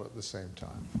educational at the same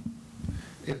time.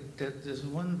 There's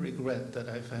one regret that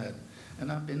I've had,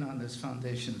 and I've been on this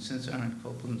foundation since Aaron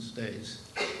Copland's days,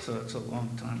 so it's a long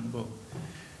time ago.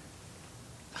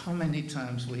 How many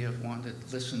times we have wanted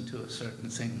to listen to a certain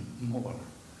thing more,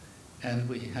 and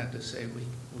we had to say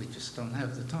we just don't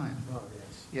have the time. Oh,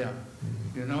 yes. Yeah.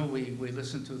 Mm-hmm. You know, we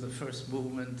listen to the first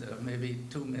movement, maybe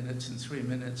 2 minutes and 3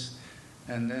 minutes,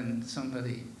 and then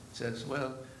somebody says,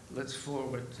 well, let's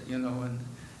forward,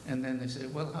 and then they say,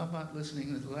 well, how about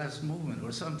listening to the last movement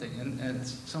or something? And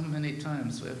so many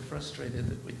times we're frustrated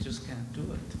that we just can't do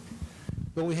it.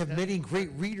 But we have many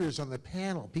great readers on the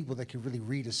panel, people that can really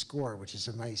read a score, which is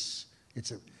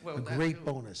it's a great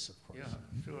bonus, of course.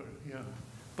 Yeah, sure, yeah.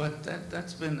 But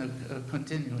that's been a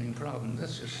continuing problem.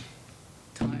 That's just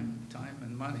time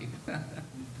and money.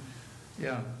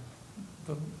 Yeah,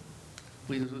 but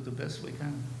we do the best we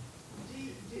can.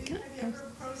 Have you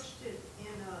ever approached it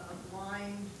in a blind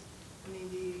blind? I mean,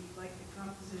 do you, like the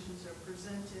compositions are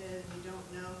presented, you don't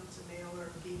know if it's a male or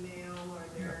a female or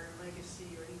their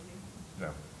legacy or anything? No.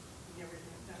 You never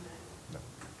done that? No.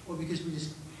 Well, because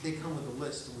they come with a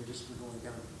list and we're going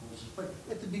down the proposals. But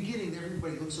at the beginning,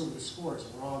 everybody looks over the scores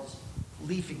and we're all just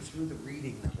leafing through the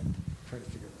reading of it, trying to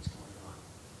figure out what's going on.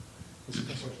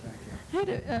 I had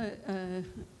a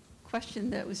question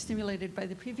that was stimulated by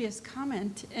the previous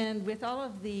comment, and with all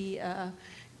of the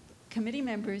committee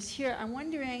members here, I'm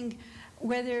wondering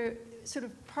whether sort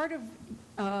of part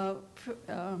of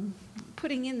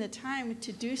putting in the time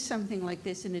to do something like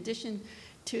this, in addition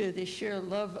to the sheer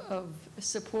love of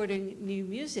supporting new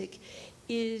music,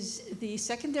 is the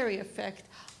secondary effect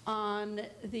on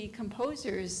the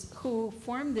composers who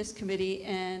form this committee.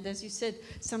 And as you said,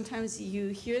 sometimes you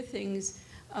hear things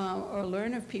or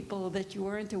learn of people that you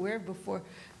weren't aware of before.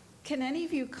 Can any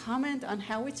of you comment on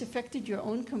how it's affected your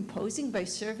own composing by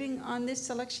serving on this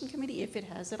selection committee, if it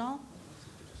has at all?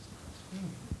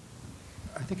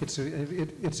 I think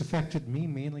it's affected me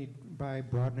mainly by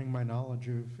broadening my knowledge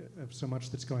of so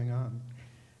much that's going on.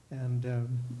 And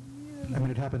I mean,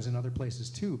 it happens in other places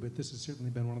too, but this has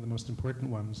certainly been one of the most important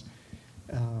ones.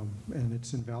 And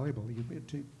it's invaluable.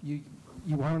 You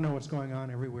want to know what's going on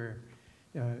everywhere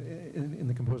in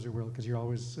the composer world, because you're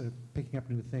always picking up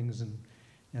new things and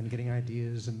getting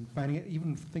ideas and finding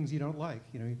even things you don't like.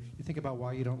 You know, you think about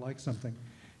why you don't like something,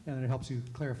 and it helps you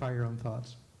clarify your own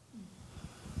thoughts.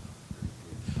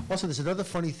 Also, there's another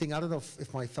funny thing. I don't know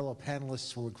if my fellow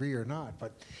panelists will agree or not,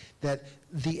 but that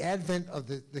the advent of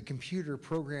the computer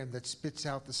program that spits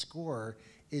out the score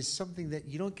is something that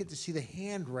you don't get to see the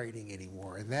handwriting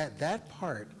anymore. And that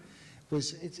part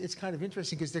was, it's kind of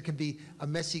interesting, because there can be a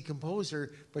messy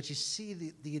composer, but you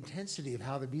see the intensity of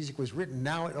how the music was written.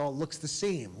 Now it all looks the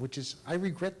same, which is, I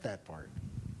regret that part.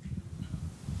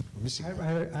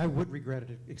 I would regret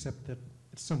it, except that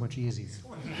it's so much easier.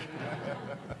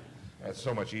 It's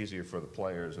so much easier for the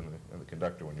players and the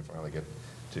conductor when you finally get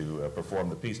to perform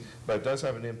the piece. But it does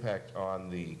have an impact on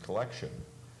the collection,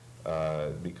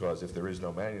 because if there is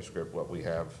no manuscript, what we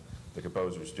have the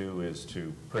composers do is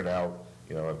to print out,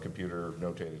 you know, a computer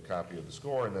notated copy of the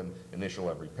score and then initial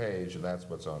every page, and that's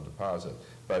what's on deposit.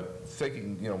 But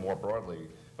thinking, you know, more broadly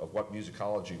of what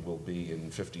musicology will be in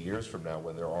 50 years from now,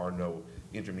 when there are no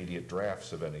intermediate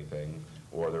drafts of anything,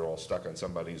 or they're all stuck on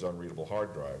somebody's unreadable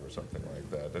hard drive or something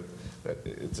like that.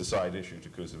 It's a side issue to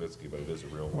Koussevitzky, but it is a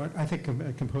real one. Well, I think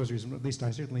composers, at least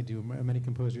I certainly do, many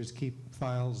composers keep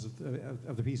files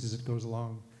of the pieces that goes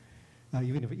along,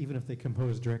 even if they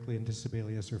compose directly into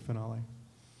Sibelius or Finale.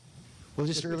 Well,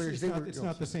 just earlier it's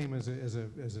not the same as a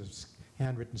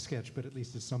handwritten sketch, but at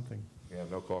least it's something. Yeah,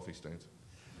 no coffee stains.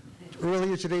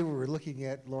 Earlier today, we were looking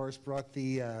at, Loris brought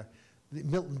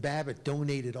Milton Babbitt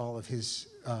donated all of his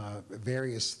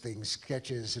various things,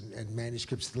 sketches and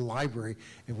manuscripts to the library,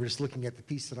 and we're just looking at the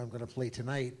piece that I'm going to play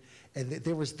tonight. And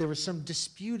there was some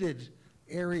disputed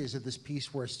areas of this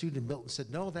piece where a student in Milton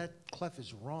said, no, that clef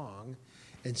is wrong.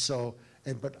 And so,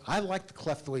 but I liked the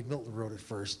clef the way Milton wrote it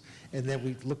first, and then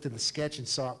we looked in the sketch and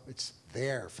saw it's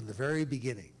there from the very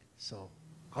beginning. So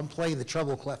I'm playing the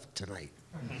treble clef tonight.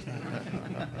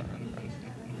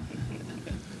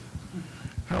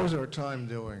 How's our time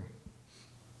doing?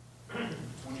 20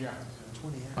 hours.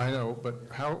 20 hours. I know, but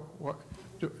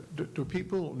do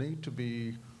people need to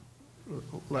be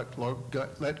let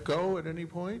go at any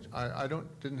point? I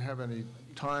didn't have any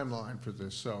timeline for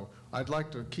this, so I'd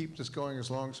like to keep this going as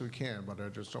long as we can, but I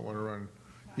just don't want to run.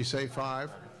 You say 5?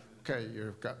 Okay,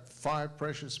 you've got 5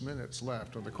 precious minutes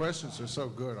left. And the questions are so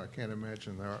good, I can't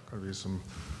imagine there aren't going to be some.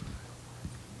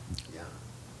 Yeah.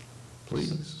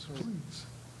 Please.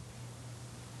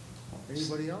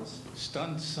 Anybody else?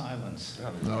 Stunned silence.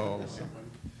 No.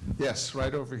 Yes,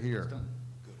 right over here.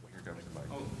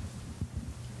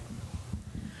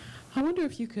 I wonder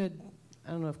if you could,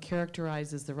 I don't know if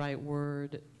characterize is the right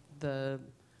word, the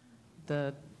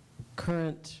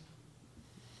current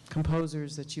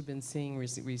composers that you've been seeing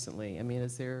recently. I mean,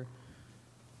 is there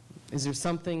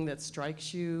something that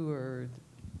strikes you, or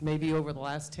maybe over the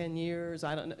last 10 years?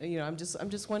 I don't know. You know, I'm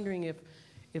just wondering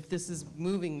if this is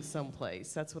moving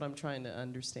someplace. That's what I'm trying to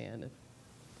understand.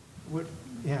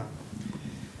 Yeah.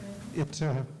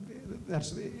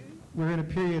 We're in a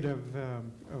period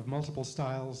of multiple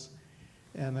styles,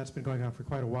 and that's been going on for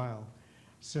quite a while.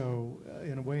 So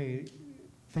in a way,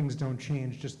 things don't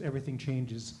change, just everything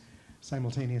changes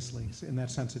simultaneously. So in that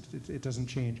sense, it doesn't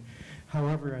change.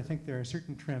 However, I think there are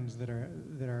certain trends that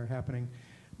are happening.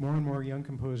 More and more young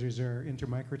composers are into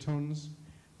microtones,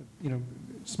 you know,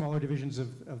 smaller divisions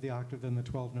of the octave than the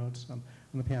 12 notes on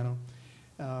the piano.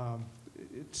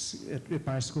 it's at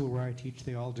my school where I teach,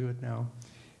 they all do it now.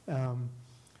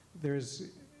 There's,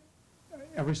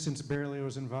 ever since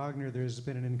Berlioz and Wagner, there's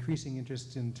been an increasing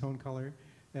interest in tone color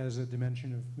as a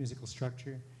dimension of musical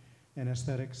structure and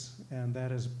aesthetics, and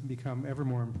that has become ever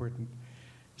more important.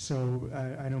 So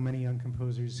I know many young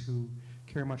composers who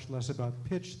care much less about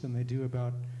pitch than they do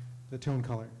about the tone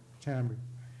color, timbre.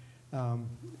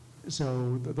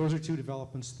 So those are two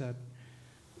developments that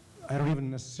I don't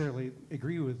even necessarily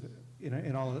agree with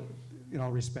in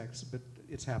all respects, but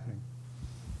it's happening.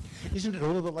 Isn't it a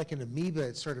little bit like an amoeba?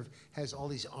 It sort of has all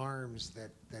these arms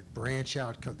that branch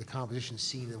out the composition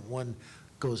scene, and one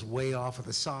goes way off of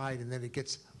the side, and then it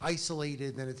gets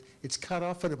isolated, and then it's cut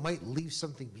off, but it might leave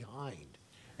something behind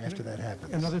after that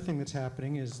happens. Another thing that's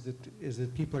happening is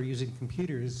that people are using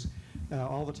computers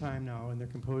all the time now, and they're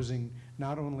composing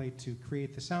not only to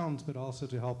create the sounds, but also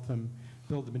to help them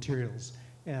build the materials.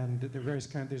 And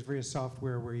there's various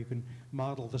software where you can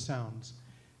model the sounds,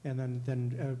 and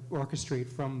then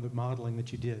orchestrate from the modeling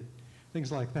that you did,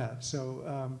 things like that.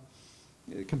 So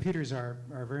computers are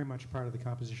very much part of the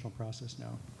compositional process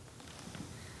now.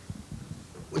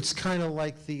 It's kind of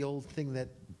like the old thing that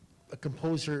a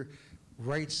composer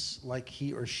writes like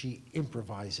he or she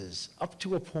improvises, up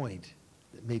to a point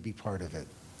that may be part of it.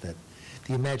 That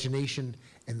the imagination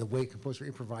and the way a composer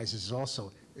improvises is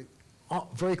also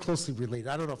very closely related.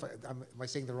 I don't know if am I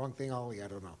saying the wrong thing, Ollie? I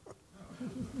don't know.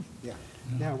 Yeah.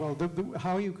 Yeah. Well,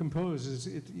 how you compose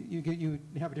is you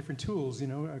have different tools. You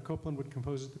know, Copland would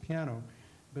compose at the piano,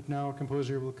 but now a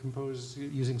composer will compose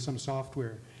using some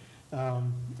software,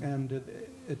 and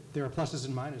there are pluses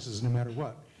and minuses no matter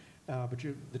what. But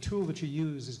the tool that you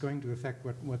use is going to affect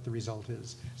what the result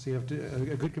is. So you have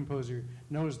to, a good composer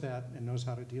knows that and knows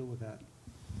how to deal with that.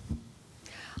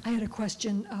 I had a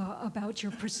question about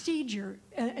your procedure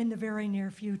in the very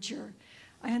near future.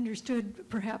 I understood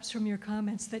perhaps from your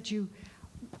comments that you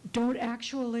don't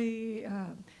actually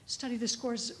study the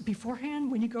scores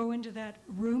beforehand when you go into that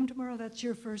room tomorrow. That's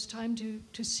your first time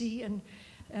to see and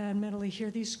mentally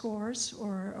hear these scores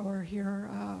or hear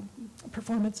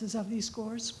performances of these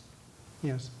scores.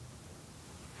 Yes.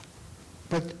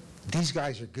 But these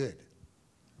guys are good.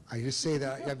 I just say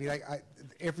that. I mean,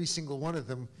 every single one of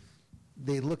them,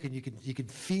 they look and you can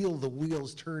feel the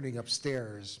wheels turning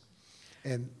upstairs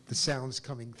and the sounds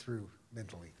coming through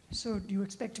mentally. So do you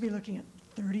expect to be looking at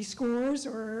 30 scores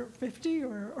or 50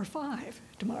 or 5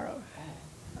 tomorrow?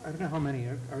 I don't know how many.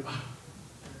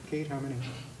 Kate, how many?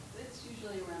 It's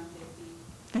usually around 50.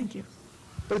 Thank you.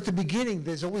 But at the beginning,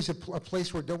 there's always a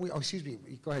place where, don't we? Oh, excuse me.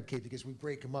 Go ahead, Kate, because we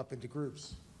break them up into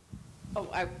groups. Oh,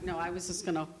 no, I was just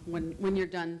going to, when you're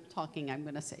done talking, I'm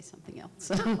going to say something else.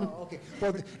 Oh, okay.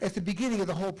 Well, at the beginning of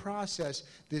the whole process,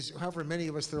 there's however many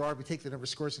of us there are, we take the number of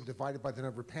scores and divide it by the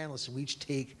number of panelists, and we each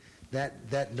take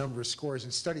that number of scores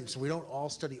and study them. So we don't all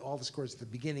study all the scores at the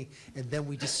beginning, and then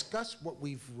we discuss what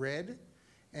we've read,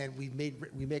 and we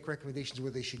make recommendations where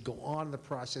they should go on in the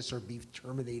process or be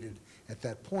terminated at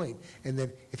that point. And then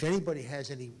if anybody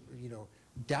has any,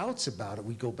 doubts about it,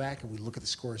 we go back and we look at the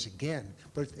scores again.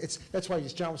 But that's why,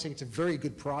 as John was saying, it's a very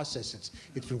good process.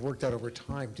 It's been worked out over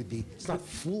time to be, it's not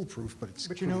foolproof, but it's.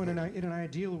 But in an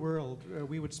ideal world,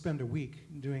 we would spend a week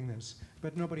doing this,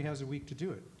 but nobody has a week to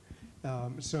do it.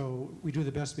 So we do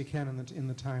the best we can in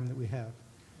the time that we have.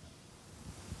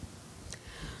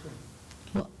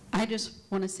 Well, I just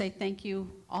want to say thank you,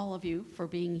 all of you, for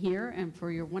being here and for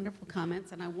your wonderful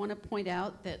comments. And I want to point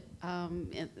out that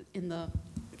in the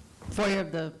foyer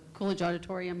of the Coolidge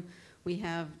Auditorium, we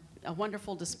have a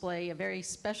wonderful display, a very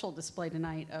special display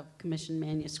tonight of commissioned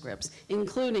manuscripts,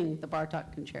 including the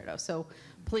Bartók Concerto. So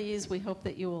please, we hope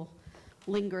that you will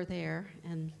linger there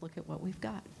and look at what we've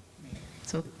got.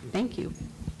 So thank you.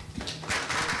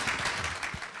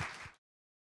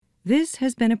 This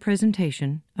has been a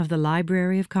presentation of the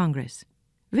Library of Congress.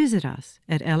 Visit us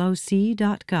at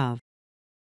loc.gov.